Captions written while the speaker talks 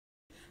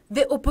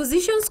The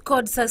opposition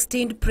squad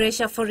sustained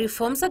pressure for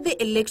reforms at the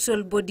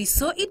electoral body,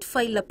 so it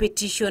filed a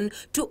petition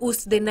to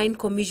oust the 9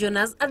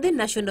 commissioners at the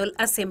National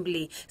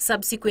Assembly.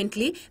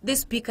 Subsequently, the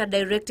Speaker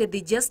directed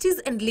the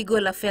Justice and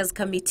Legal Affairs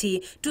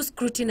Committee to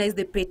scrutinize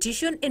the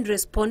petition and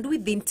respond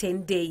within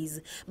 10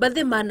 days. But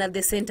the man at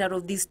the center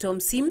of this storm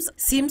seems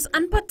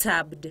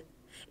unperturbed.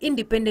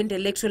 Independent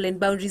Electoral and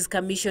Boundaries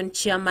Commission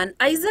Chairman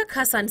Issack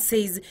Hassan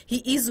says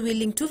he is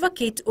willing to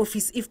vacate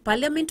office if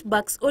Parliament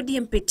backs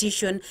ODM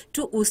petition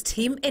to oust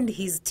him and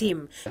his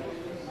team.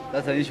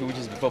 That's an issue which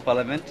is before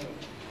Parliament,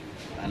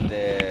 and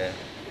the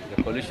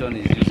coalition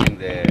is using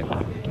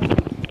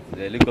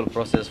the legal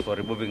process for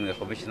removing the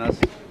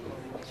commissioners.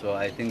 So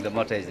I think the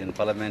matter is in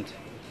Parliament.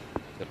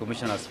 The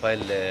Commission has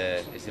filed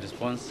its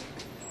response,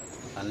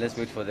 and let's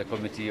wait for the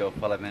Committee of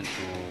Parliament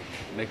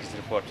to make its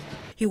report.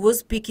 He was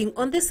speaking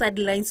on the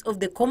sidelines of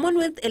the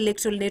Commonwealth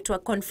Electoral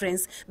Network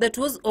Conference that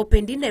was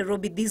opened in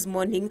Nairobi this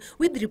morning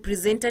with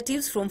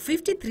representatives from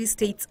 53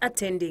 states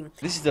attending.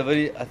 This is a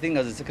very, I think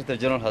as the Secretary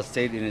General has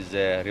said in his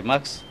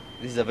remarks,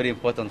 this is a very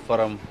important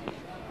forum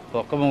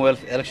for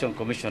Commonwealth Election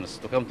Commissioners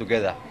to come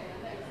together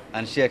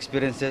and share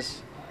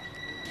experiences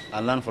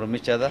and learn from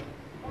each other.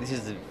 This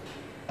is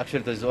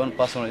actually his own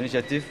personal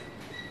initiative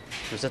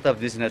to set up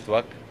this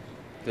network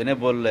to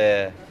enable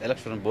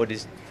election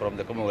bodies from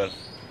the Commonwealth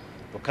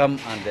to come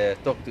and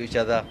talk to each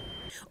other.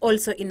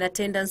 Also in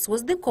attendance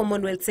was the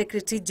Commonwealth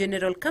Secretary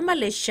General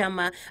Kamalesh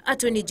Sharma,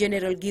 Attorney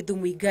General Githu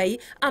Muigai,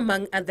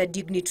 among other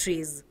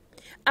dignitaries.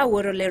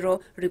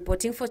 Aworolero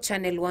reporting for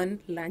Channel 1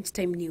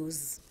 Lunchtime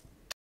News.